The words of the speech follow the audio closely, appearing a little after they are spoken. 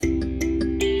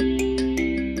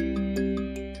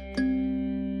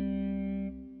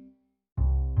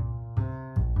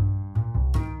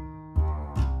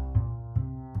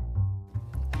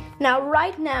Now,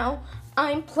 right now,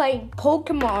 I'm playing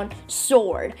Pokemon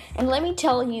Sword, and let me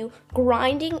tell you,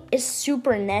 grinding is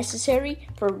super necessary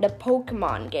for the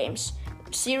Pokemon games.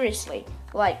 Seriously,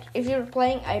 like, if you're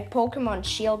playing a Pokemon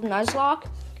Shield Nuzlocke,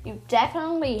 you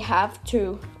definitely have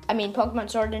to, Pokemon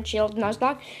Sword and Shield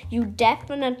Nuzlocke, you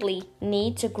definitely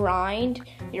need to grind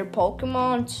your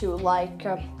Pokemon to,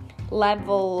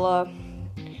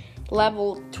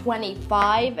 level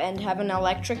 25 and have an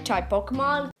electric-type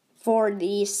Pokemon for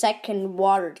the second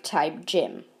water-type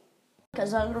gym.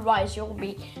 Because otherwise you'll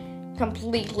be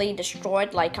completely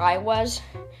destroyed like I was.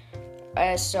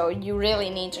 So you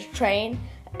really need to train.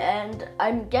 And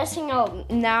I'm guessing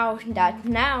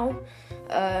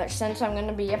since I'm going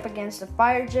to be up against the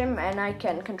fire gym and I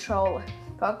can control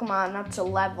Pokemon up to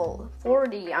level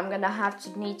 40, I'm going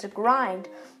to need to grind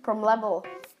from level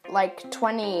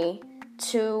 20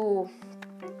 to...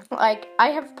 I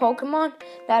have Pokemon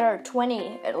that are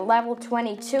level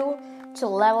 22 to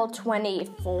level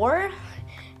 24,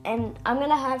 and I'm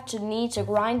gonna need to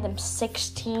grind them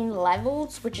 16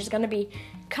 levels, which is gonna be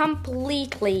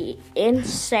completely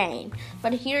insane.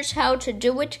 But here's how to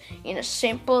do it in a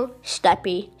simple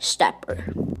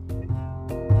stepper.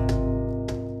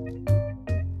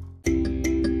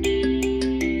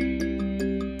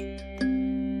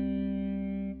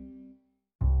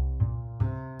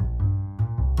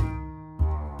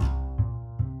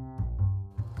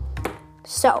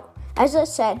 So, as I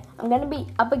said, I'm going to be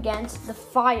up against the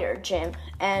fire gym,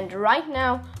 and right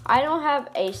now, I don't have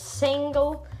a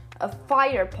single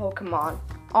fire Pokemon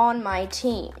on my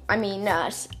team.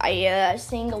 A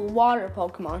single water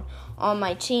Pokemon on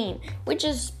my team, which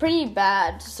is pretty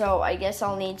bad, so I guess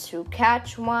I'll need to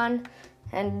catch one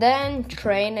and then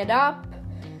train it up,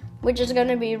 which is going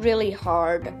to be really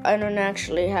hard. I don't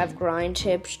actually have grind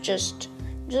tips, just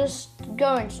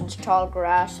go into the tall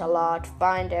grass a lot,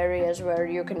 find areas where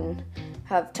you can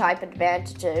have type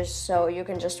advantages so you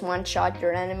can just one-shot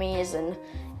your enemies and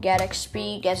get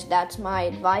XP. Guess that's my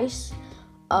advice.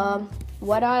 So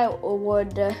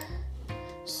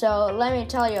let me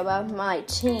tell you about my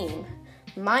team.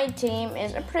 My team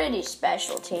is a pretty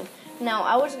special team. Now,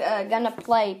 I was gonna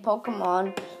play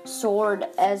Pokemon Sword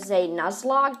as a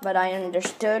Nuzlocke, but I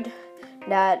understood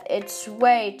that it's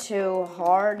way too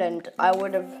hard and I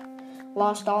would have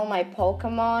lost all my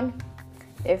Pokemon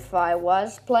if I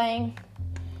was playing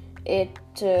it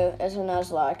as a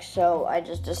Nuzlocke. So I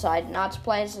just decided not to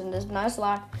play it as a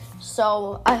Nuzlocke.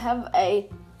 So I have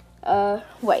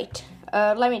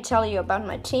let me tell you about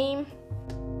my team.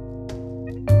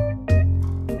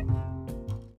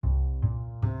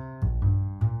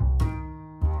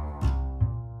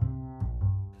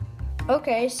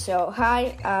 Okay, so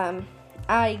hi,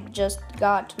 I just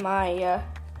got my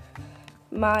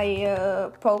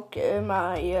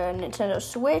Nintendo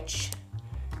Switch,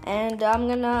 and I'm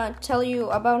gonna tell you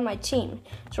about my team.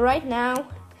 So right now,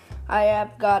 I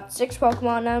have got 6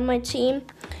 Pokemon on my team.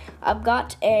 I've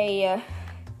got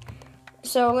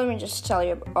so let me just tell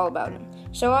you all about them.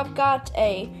 So I've got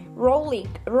a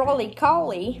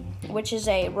Rolycoly, which is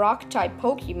a Rock-type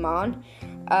Pokemon,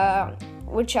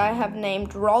 which I have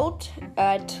named Rolt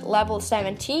at level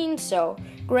 17, so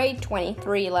great,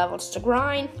 23 levels to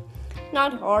grind,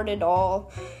 not hard at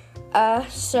all.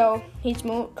 So his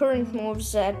current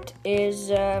moveset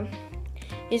is,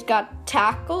 he's got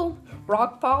Tackle,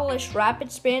 Rock Polish,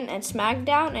 Rapid Spin, and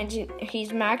Smackdown, and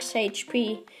his max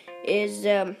HP is,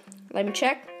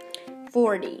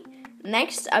 40.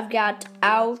 Next, I've got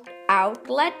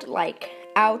Outlet, like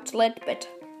outlet, but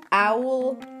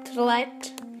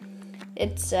Owltlet.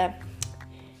 It's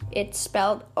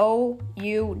spelled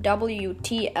Ouwtlet.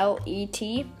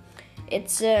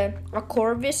 It's a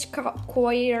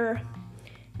Corvisquire,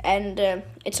 and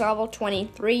it's level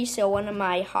 23, so one of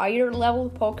my higher level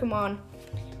Pokemon.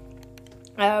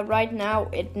 Right now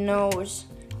it knows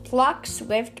Pluck,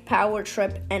 Swift, Power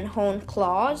Trip, and Hone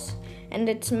Claws, and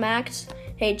its max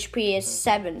HP is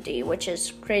 70, which is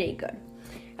pretty good.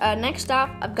 Next up,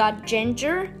 I've got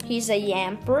Ginger. He's a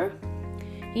Yamper.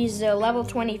 He's level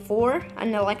 24,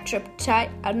 an electric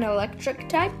type.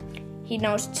 He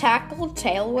knows Tackle,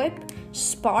 Tail Whip,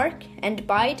 Spark, and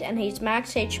Bite, and his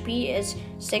max HP is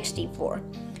 64.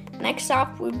 Next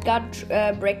up, we've got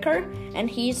Bricker, and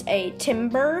he's a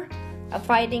Timber, a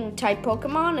fighting type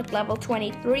Pokemon at level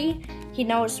 23. He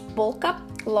knows Bulk Up,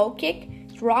 Low Kick,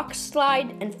 Rock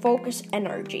Slide, and Focus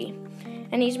Energy.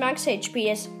 And his max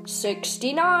HP is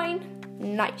 69.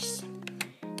 Nice.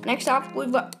 Next up,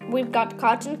 we've got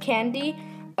Cotton Candy.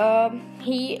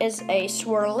 He is a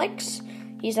Swirlix.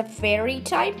 He's a fairy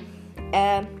type.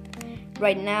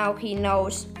 Right now, he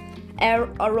knows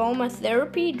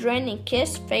Aromatherapy, Draining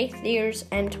Kiss, Faith Tears,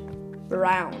 and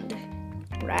Round.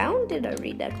 Round? Did I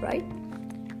read that right?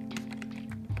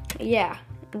 Yeah,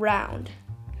 Round.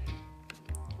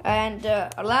 And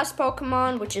our last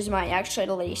Pokemon, which is my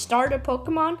actually starter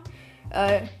Pokemon,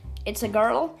 it's a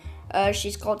girl.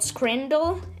 She's called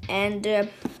Skrindle, and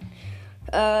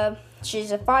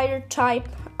she's a fighter type,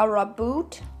 a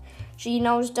Raboot. She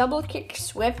knows Double Kick,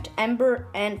 Swift, Ember,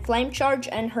 and Flame Charge,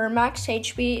 and her max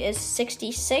HP is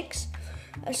 66.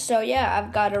 So yeah,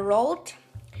 I've got a Rolt,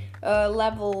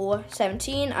 level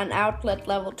 17, an Outlet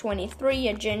level 23,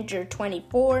 a Ginger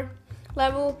 24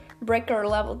 level, Bricker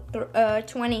level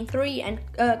 23, and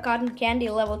Cotton Candy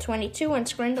level 22, and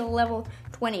Skrindle level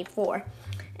 24.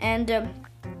 And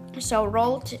so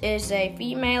Rolt is a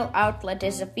female, Outlet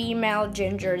is a female,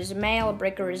 Ginger is a male,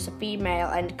 Bricker is a female,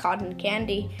 and Cotton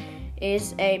Candy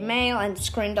is a male, and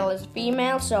Skrindle is a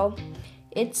female. So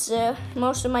it's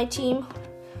most of my team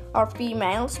are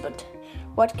females, but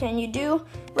what can you do?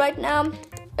 Right now,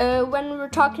 when we're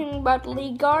talking about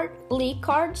league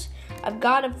cards, I've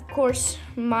got, of course,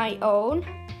 my own.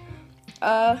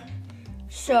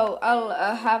 So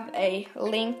I'll have a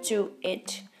link to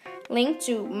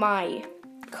my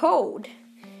code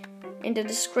in the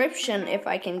description if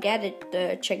I can get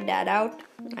it. Check that out.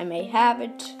 I may have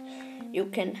it. You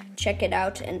can check it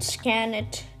out and scan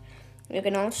it. You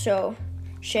can also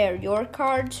share your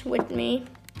cards with me.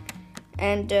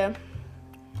 And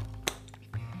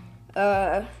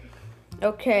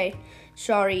okay,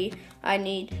 sorry, I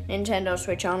need Nintendo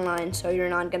Switch Online, so you're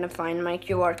not gonna find my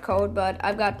QR code, but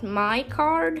I've got my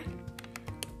card,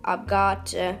 I've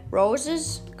got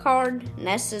Rose's card,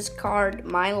 Ness's card,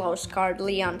 Milo's card,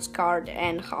 Leon's card,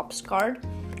 and Hop's card,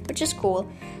 which is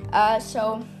cool.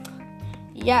 So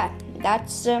yeah,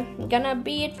 that's gonna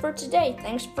be it for today.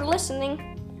 Thanks for listening.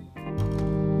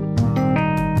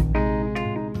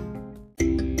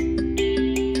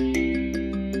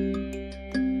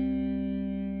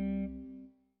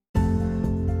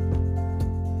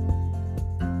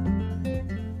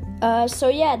 So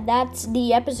yeah, that's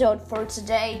the episode for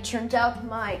today. Turned out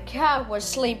my cat was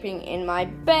sleeping in my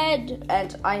bed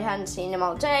and I hadn't seen him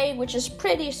all day, which is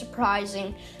pretty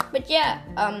surprising. But yeah,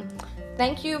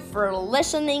 thank you for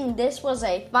listening. This was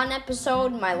a fun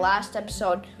episode. My last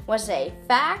episode was a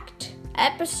fact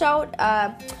episode.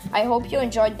 I hope you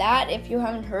enjoyed that. If you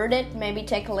haven't heard it, maybe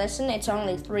take a listen. It's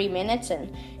only 3 minutes,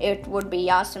 and it would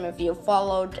be awesome if you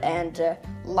followed and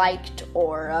liked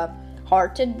or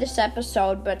hearted this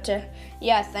episode. But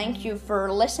yeah, thank you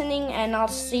for listening, and I'll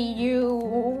see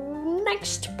you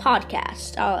next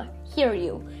podcast. I'll hear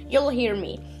you. You'll hear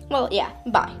me. Well, yeah,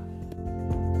 bye.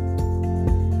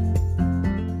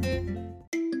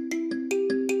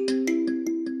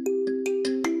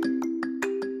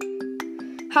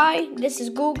 Hi, this is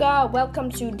Guga.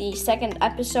 Welcome to the second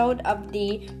episode of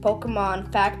the Pokemon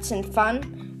Facts and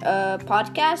Fun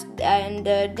podcast, and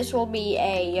this will be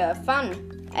a fun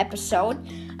episode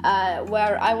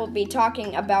where I will be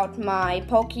talking about my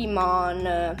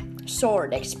Pokemon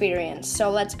Sword experience.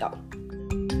 So let's go.